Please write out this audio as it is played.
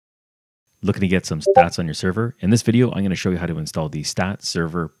Looking to get some stats on your server? In this video, I'm going to show you how to install the Stat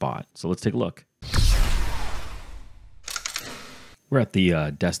Server bot. So let's take a look. We're at the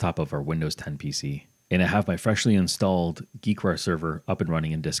desktop of our Windows 10 PC, and I have my freshly installed GEEKrar server up and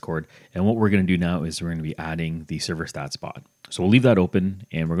running in Discord. And what we're going to do now is we're going to be adding the server stats bot. So we'll leave that open,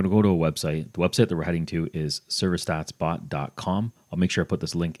 and we're going to go to a website. The website that we're heading to is serverstatsbot.com. I'll make sure I put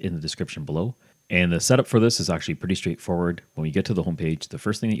this link in the description below. And the setup for this is actually pretty straightforward. When we get to the homepage, the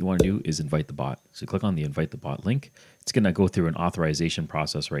first thing that you want to do is invite the bot. So click on the invite the bot link. It's going to go through an authorization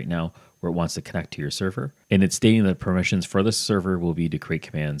process right now where it wants to connect to your server. And it's stating that permissions for this server will be to create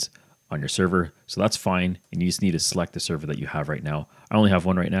commands on your server. So that's fine. And you just need to select the server that you have right now. I only have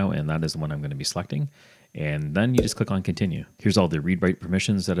one right now, and that is the one I'm going to be selecting. And then you just click on continue. Here's all the read-write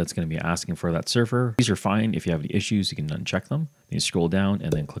permissions that it's going to be asking for that server. These are fine. If you have any issues, you can uncheck them. Then you scroll down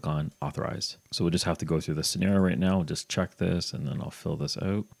and then click on authorize. So we'll just have to go through the scenario right now. We'll just check this and then I'll fill this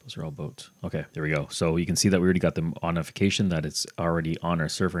out. Those are all boats. Okay, there we go. So you can see that we already got the notification that it's already on our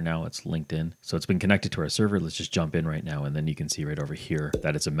server now. It's linked in. So it's been connected to our server. Let's just jump in right now. And then you can see right over here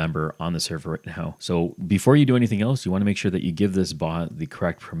that it's a member on the server right now. So before you do anything else, you want to make sure that you give this bot the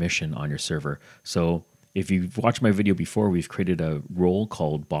correct permission on your server. So if you've watched my video before, we've created a role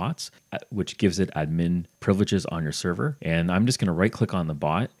called bots, which gives it admin privileges on your server. And I'm just going to right click on the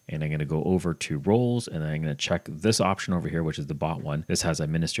bot and I'm going to go over to roles and then I'm going to check this option over here, which is the bot one. This has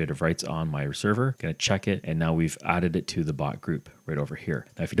administrative rights on my server. Going to check it. And now we've added it to the bot group right over here.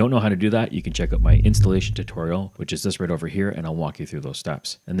 Now, if you don't know how to do that, you can check out my installation tutorial, which is this right over here. And I'll walk you through those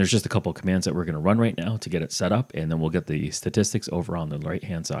steps. And there's just a couple of commands that we're going to run right now to get it set up. And then we'll get the statistics over on the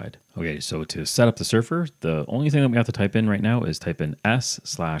right-hand side. Okay, so to set up the server, the only thing that we have to type in right now is type in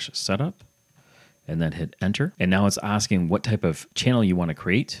s/setup and then hit enter. And now it's asking what type of channel you want to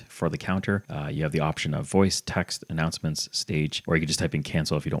create for the counter. You have the option of voice, text, announcements, stage, or you can just type in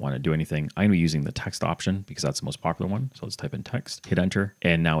cancel if you don't want to do anything. I'm going to be using the text option because that's the most popular one. So let's type in text, hit enter,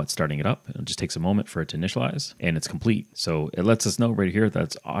 and now it's starting it up. It just takes a moment for it to initialize and it's complete. So it lets us know right here that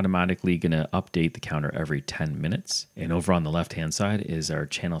it's automatically going to update the counter every 10 minutes. And over on the left-hand side is our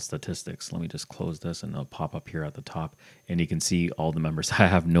channel statistics. Let me just close this and it'll pop up here at the top. And you can see all the members. I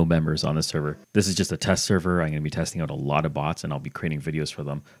have no members on the server. This is just a test server. I'm going to be testing out a lot of bots and I'll be creating videos for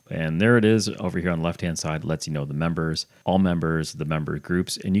them. And there it is over here on the left-hand side. Lets you know the members, all members, the member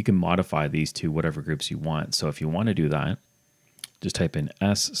groups, and you can modify these to whatever groups you want. So if you want to do that, just type in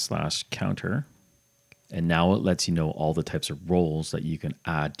s/counter. And now it lets you know all the types of roles that you can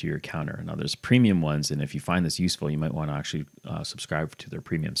add to your counter. Now there's premium ones. And if you find this useful, you might want to actually subscribe to their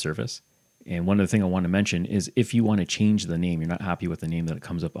premium service. And one other thing I want to mention is if you want to change the name, you're not happy with the name that it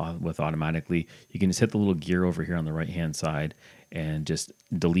comes up with automatically, you can just hit the little gear over here on the right-hand side and just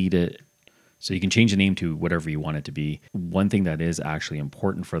delete it. So you can change the name to whatever you want it to be. One thing that is actually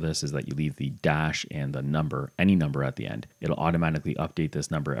important for this is that you leave the dash and the number, any number at the end. It'll automatically update this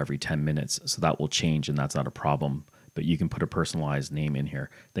number every 10 minutes. So that will change and that's not a problem, but you can put a personalized name in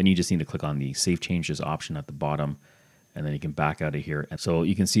here. Then you just need to click on the Save Changes option at the bottom. And then you can back out of here. And so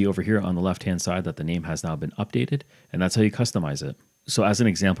you can see over here on the left-hand side that the name has now been updated, and that's how you customize it. So as an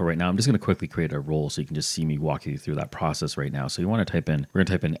example right now, I'm just going to quickly create a role so you can just see me walk you through that process right now. So you want to type in, we're going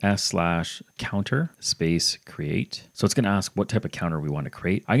to type in s/counter space create. So it's going to ask what type of counter we want to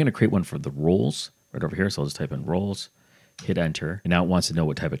create. I'm going to create one for the roles right over here. So I'll just type in roles, hit enter. And now it wants to know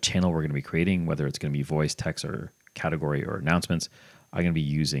what type of channel we're going to be creating, whether it's going to be voice, text, or category or announcements. I'm going to be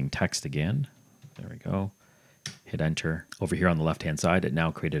using text again. There we go. Hit enter. Over here on the left-hand side, it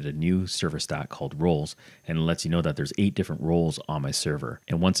now created a new server stat called roles, and it lets you know that there's 8 different roles on my server.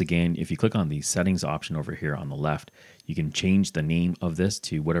 And once again, if you click on the settings option over here on the left, you can change the name of this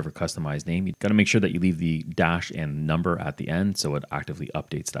to whatever customized name. You got to make sure that you leave the dash and number at the end so it actively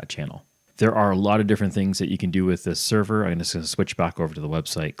updates that channel. There are a lot of different things that you can do with this server. I'm just going to switch back over to the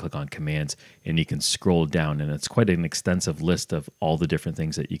website, click on commands, and you can scroll down, and it's quite an extensive list of all the different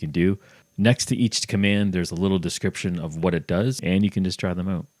things that you can do. Next to each command, there's a little description of what it does, and you can just try them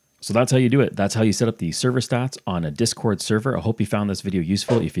out. So that's how you do it. That's how you set up the server stats on a Discord server. I hope you found this video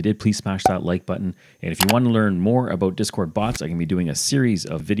useful. If you did, please smash that like button. And if you want to learn more about Discord bots, I'm going to be doing a series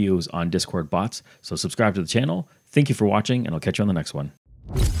of videos on Discord bots. So subscribe to the channel. Thank you for watching, and I'll catch you on the next one.